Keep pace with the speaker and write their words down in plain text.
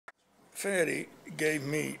Ferry gave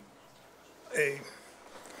me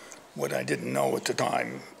what I didn't know at the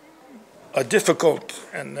time, a difficult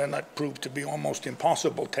and then it proved to be almost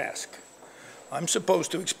impossible task. I'm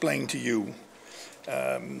supposed to explain to you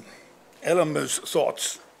Elmer's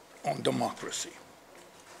thoughts on democracy.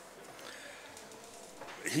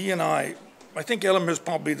 He and I think Elmer's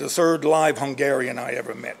probably the third live Hungarian I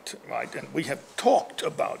ever met, right? And we have talked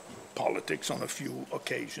about politics on a few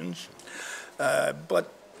occasions,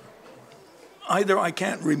 but either I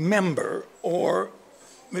can't remember or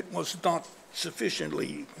it was not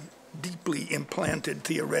sufficiently deeply implanted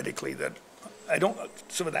theoretically that I don't,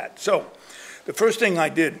 so that. So the first thing I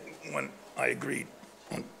did when I agreed,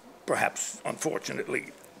 perhaps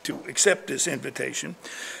unfortunately, to accept this invitation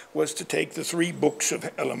was to take the 3 books of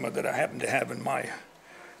Elmer that I happen to have in my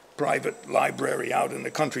private library out in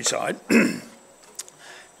the countryside, and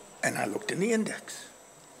I looked in the index.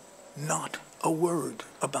 Not a word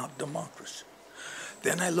about democracy.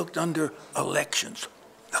 Then I looked under elections,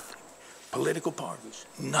 nothing. Political parties,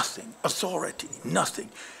 nothing. Authority, nothing.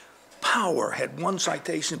 Power had 1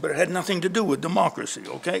 citation, but it had nothing to do with democracy,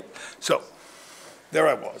 okay? So there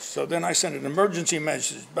I was. So then I sent an emergency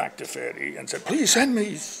message back to Ferry and said, please send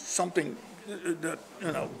me something that,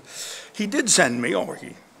 you know. He did send me, or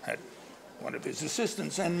he had one of his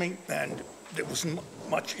assistants send me, and there wasn't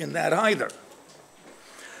much in that either.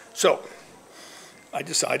 So I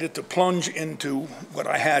decided to plunge into what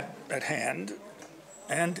I had at hand,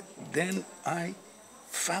 and then I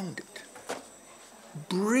found it.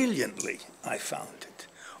 Brilliantly, I found it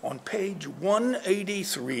on page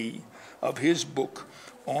 183 of his book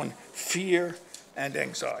on fear and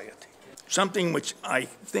anxiety, something which I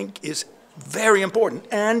think is very important,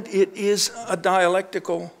 and it is a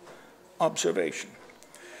dialectical observation.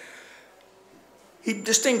 He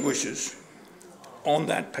distinguishes on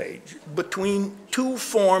that page between 2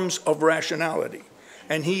 forms of rationality,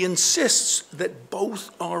 and he insists that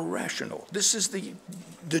both are rational. This is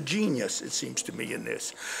the genius, it seems to me, in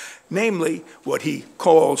this. Namely, what he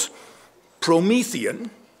calls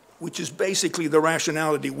Promethean, which is basically the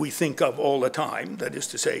rationality we think of all the time, that is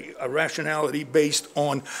to say, a rationality based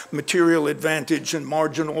on material advantage and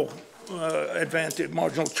marginal advantage,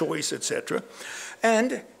 marginal choice, etc.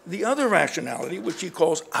 And the other rationality, which he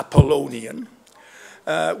calls Apollonian,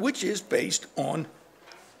 which is based on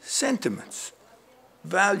sentiments,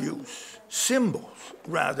 values, symbols,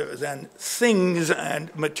 rather than things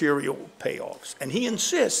and material payoffs. And he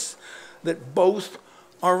insists that both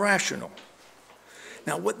are rational.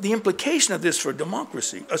 Now, what the implication of this for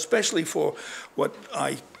democracy, especially for what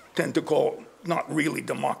I tend to call not really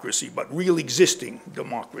democracy, but real existing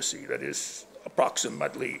democracy, that is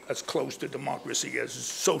approximately as close to democracy as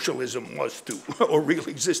socialism was to, or real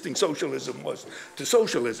existing socialism was to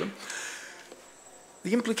socialism,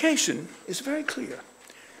 the implication is very clear.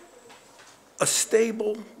 A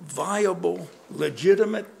stable, viable,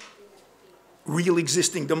 legitimate, real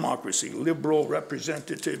existing democracy, liberal,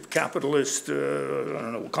 representative, capitalist, I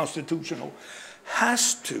don't know, constitutional,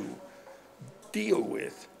 has to deal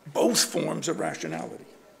with both forms of rationality.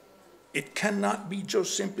 It cannot be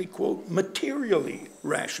just simply, quote, materially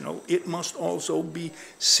rational. It must also be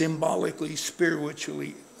symbolically,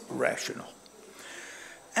 spiritually rational.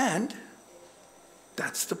 And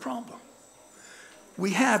that's the problem.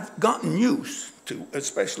 We have gotten used to,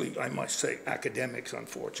 especially, I must say, academics,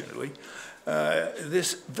 unfortunately,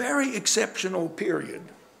 this very exceptional period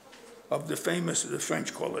of the famous, the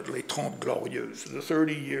French call it les Trente Glorieuses, the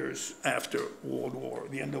 30 years after World War,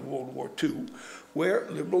 the end of World War II, where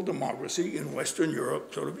liberal democracy in Western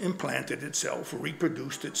Europe sort of implanted itself,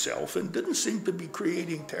 reproduced itself, and didn't seem to be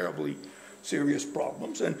creating terribly serious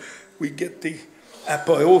problems. And we get the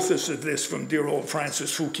apotheosis of this from dear old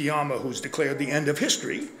Francis Fukuyama, who's declared the end of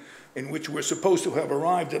history, in which we're supposed to have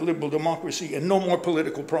arrived at liberal democracy and no more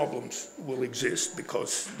political problems will exist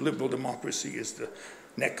because liberal democracy is the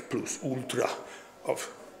nec plus ultra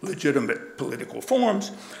of legitimate political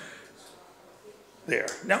forms. There.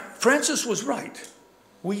 Now, Francis was right.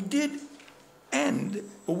 We did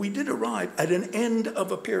arrive at an end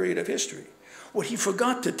of a period of history. What he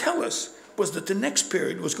forgot to tell us was that the next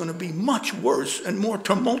period was going to be much worse and more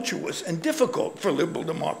tumultuous and difficult for liberal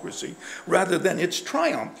democracy. Rather than its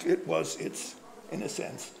triumph, it was its, in a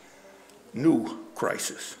sense, new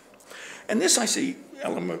crisis. And this, I see,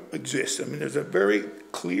 element exists. I mean, there's a very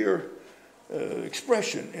clear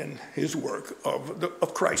expression in his work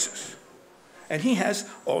of crisis. And he has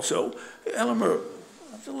also, Elmer,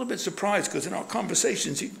 I was a little bit surprised because in our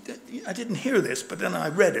conversations, I didn't hear this, but then I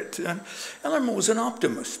read it. And Elmer was an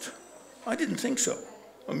optimist. I didn't think so.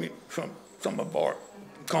 I mean, from some of our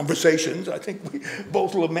conversations, I think we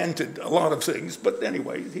both lamented a lot of things, but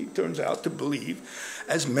anyway, he turns out to believe,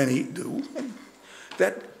 as many do,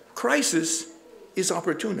 that crisis is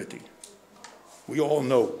opportunity. We all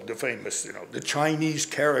know the famous, the Chinese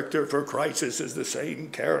character for crisis is the same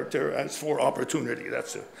character as for opportunity.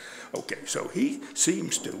 Okay, so he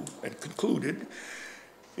seems to, and concluded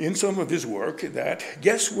in some of his work that,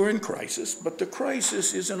 yes, we're in crisis, but the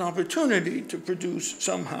crisis is an opportunity to produce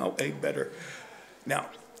somehow a better. Now,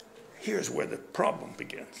 here's where the problem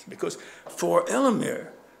begins, because for Elamir,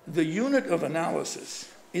 the unit of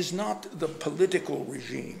analysis is not the political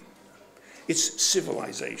regime, it's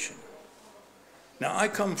civilization. Now, I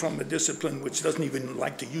come from a discipline which doesn't even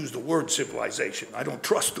like to use the word civilization. I don't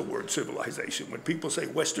trust the word civilization. When people say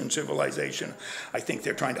Western civilization, I think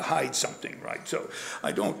they're trying to hide something, right? So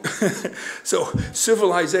I don't. So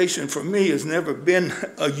civilization for me has never been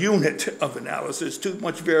a unit of analysis, too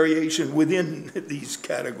much variation within these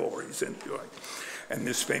categories. And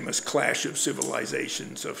this famous clash of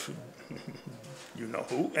civilizations of you know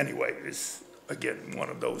who, anyway, is again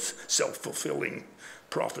one of those self-fulfilling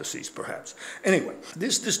prophecies, perhaps. Anyway,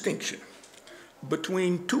 this distinction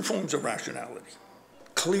between two forms of rationality,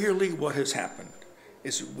 clearly what has happened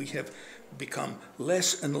is we have become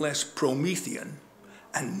less and less Promethean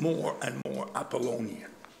and more Apollonian.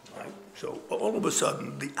 Right? So all of a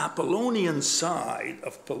sudden, the Apollonian side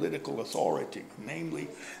of political authority, namely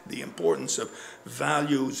the importance of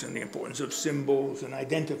values and the importance of symbols and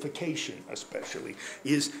identification especially,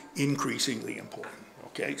 is increasingly important.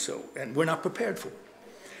 Okay, so, and we're not prepared for it.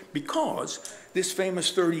 Because this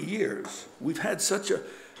famous 30 years, we've had such an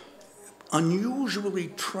unusually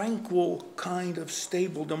tranquil kind of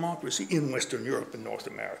stable democracy in Western Europe and North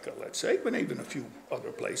America, let's say, but even a few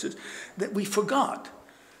other places, that we forgot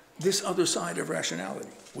this other side of rationality.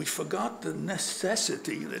 We forgot the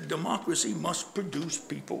necessity that democracy must produce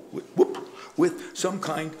people with some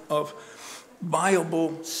kind of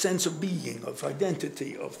viable sense of being, of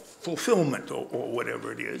identity, of fulfillment, or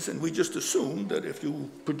whatever it is. And we just assumed that if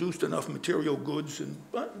you produced enough material goods,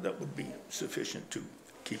 that would be sufficient to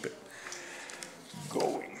keep it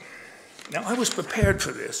going. Now, I was prepared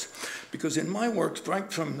for this because in my work,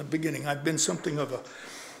 right from the beginning, I've been something of a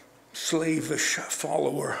slavish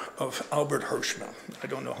follower of Albert Hirschman. I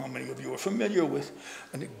don't know how many of you are familiar with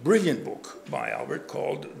a brilliant book by Albert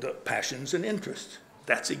called The Passions and Interests.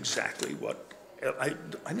 That's exactly what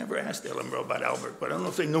I never asked Elamir about Albert, but I don't know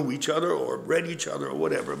if they knew each other or read each other or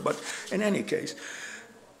whatever, but in any case,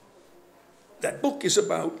 that book is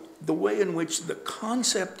about the way in which the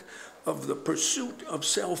concept of the pursuit of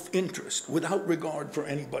self-interest without regard for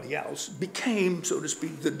anybody else became, so to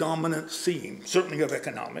speak, the dominant theme, certainly of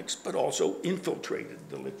economics, but also infiltrated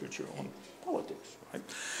the literature on politics, right?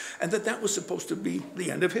 And that was supposed to be the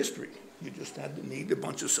end of history. You just had to need a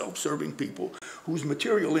bunch of self-serving people whose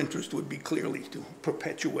material interest would be clearly to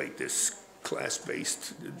perpetuate this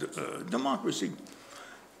class-based democracy,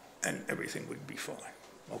 and everything would be fine.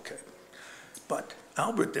 Okay. But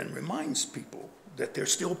Albert then reminds people that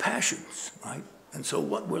there's still passions, right? And so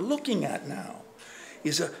what we're looking at now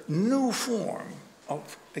is a new form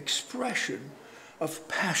of expression of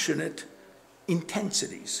passionate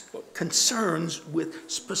intensities, concerns with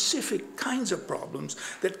specific kinds of problems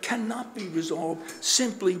that cannot be resolved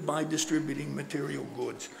simply by distributing material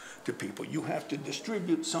goods to people. You have to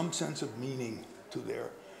distribute some sense of meaning to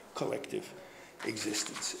their collective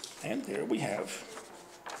existence. And there we have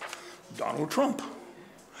Donald Trump.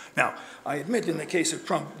 Now, I admit in the case of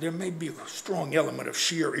Trump, there may be a strong element of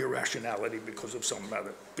sheer irrationality because of some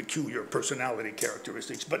rather peculiar personality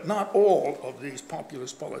characteristics, but not all of these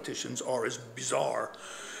populist politicians are as bizarre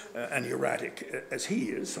and erratic as he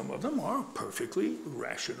is. Some of them are perfectly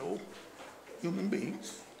rational human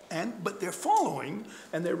beings, but they're following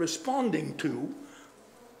and they're responding to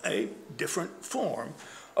a different form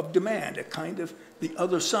of demand, a kind of the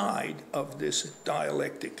other side of this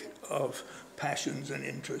dialectic of passions and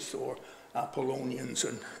interests, or Apollonians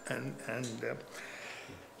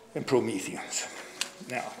and Prometheans.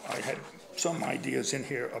 Now, I had some ideas in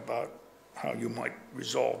here about how you might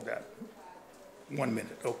resolve that. 1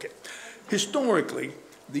 minute, okay. Historically,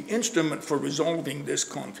 the instrument for resolving this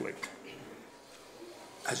conflict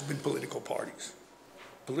has been political parties.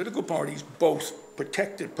 Political parties both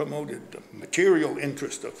protected, promoted the material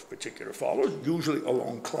interest of particular followers, usually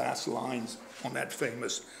along class lines on that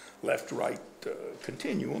famous left-right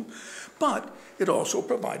continuum, but it also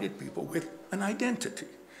provided people with an identity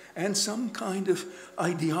and some kind of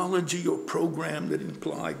ideology or program that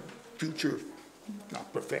implied future,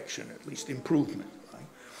 not perfection, at least improvement. Right?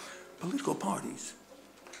 Political parties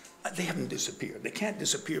They haven't disappeared. They can't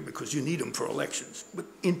disappear because you need them for elections. But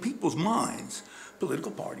in people's minds,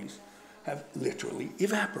 political parties have literally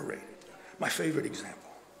evaporated. My favorite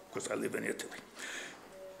example, because I live in Italy.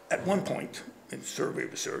 At one point in survey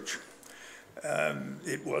research,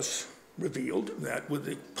 it was revealed that with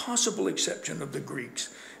the possible exception of the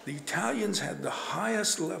Greeks, the Italians had the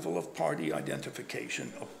highest level of party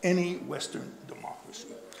identification of any Western democracy.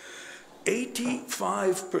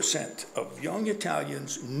 85% of young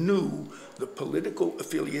Italians knew the political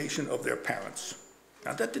affiliation of their parents.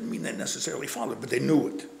 Now, that didn't mean they necessarily followed, but they knew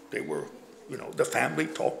it. They were, you know, the family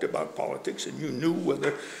talked about politics, and you knew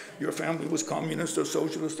whether your family was communist or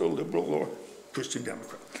socialist or liberal or Christian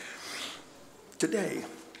Democrat. Today,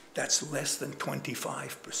 that's less than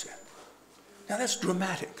 25%. Now, that's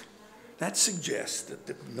dramatic. That suggests that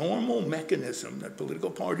the normal mechanism that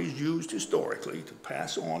political parties used historically to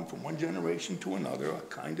pass on from one generation to another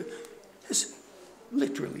has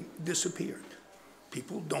literally disappeared.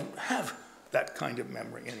 People don't have that kind of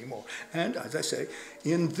memory anymore. And as I say,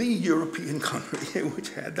 in the European country which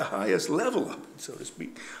had the highest level of it, so to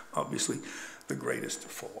speak, obviously the greatest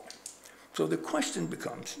fall. So the question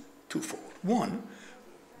becomes twofold. One,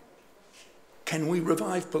 can we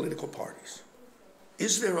revive political parties?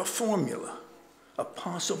 Is there a formula, a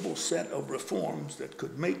possible set of reforms that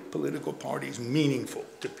could make political parties meaningful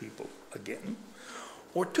to people again?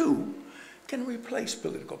 Or two, can we replace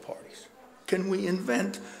political parties? Can we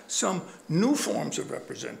invent some new forms of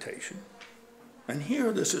representation? And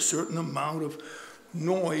here there's a certain amount of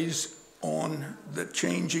noise on the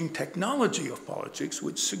changing technology of politics,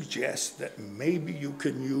 which suggests that maybe you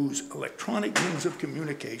can use electronic means of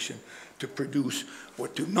communication to produce or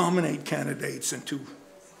to nominate candidates and to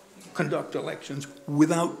conduct elections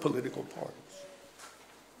without political parties.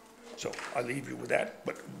 So I leave you with that.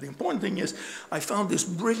 But the important thing is, I found this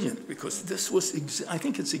brilliant because this was, I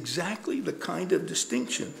think it's exactly the kind of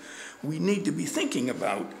distinction we need to be thinking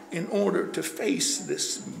about in order to face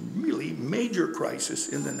this really major crisis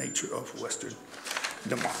in the nature of Western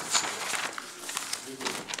democracy.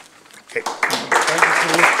 Okay.